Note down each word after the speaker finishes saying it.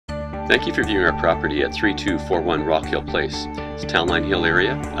Thank you for viewing our property at 3241 Rock Hill Place. It's a Town Line Hill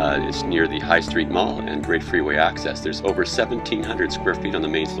area. It's near the High Street Mall and great freeway access. There's over 1,700 square feet on the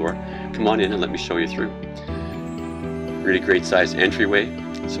main floor. Come on in and let me show you through. Really great sized entryway,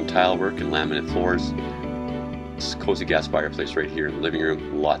 some tile work and laminate floors. It's a cozy gas fireplace right here in the living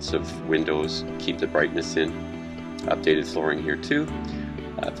room. Lots of windows, keep the brightness in. Updated flooring here too.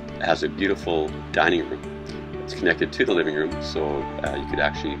 It has a beautiful dining room. It's connected to the living room, so you could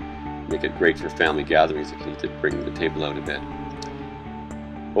actually make it great for family gatherings if you need to bring the table out a bit.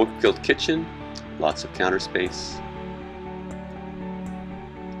 Oak-built kitchen, lots of counter space.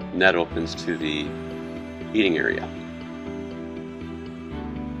 And that opens to the eating area.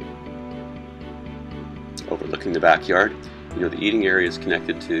 Overlooking the backyard, the eating area is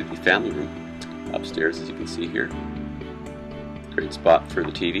connected to the family room upstairs, as you can see here. Great spot for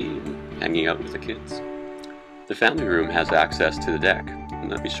the TV and hanging out with the kids. The family room has access to the deck. And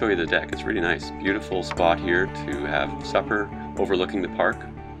let me show you the deck. It's really nice. Beautiful spot here to have supper overlooking the park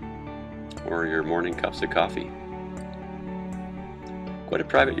or your morning cups of coffee. Quite a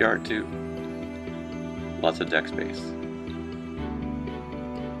private yard too. Lots of deck space.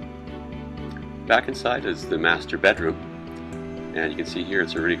 Back inside is the master bedroom, and you can see here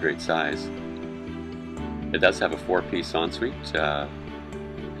it's a really great size. It does have a 4-piece ensuite.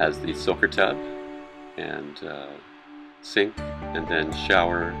 Has the soaker tub and sink, and then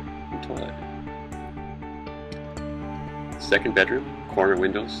shower and toilet. Second bedroom, corner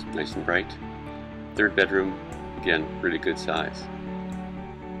windows, nice and bright. Third bedroom, again, really good size.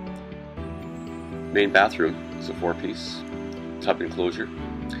 Main bathroom is a 4-piece tub enclosure.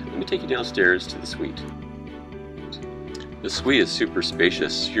 Let me take you downstairs to the suite. The suite is super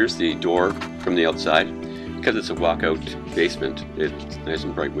spacious. Here's the door from the outside. Because it's a walkout basement, it's nice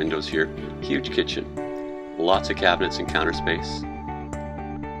and bright windows here. Huge kitchen. Lots of cabinets and counter space.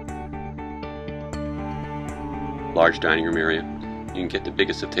 Large dining room area. You can get the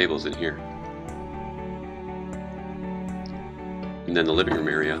biggest of tables in here. And then the living room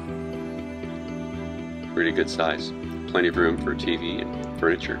area. Really good size. Plenty of room for TV and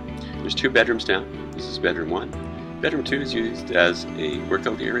furniture. There's 2 bedrooms down. This is bedroom 1. Bedroom 2 is used as a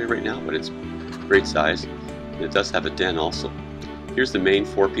workout area right now, but it's great size. And it does have a den also. Here's the main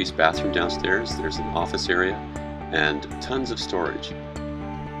 4-piece bathroom downstairs. There's an office area and tons of storage.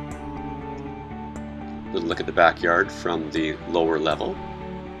 Little look at the backyard from the lower level.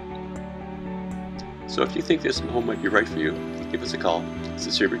 So if you think this home might be right for you, give us a call. It's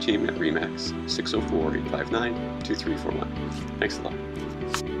the Siebert team at Remax, 604-859-2341. Thanks a lot.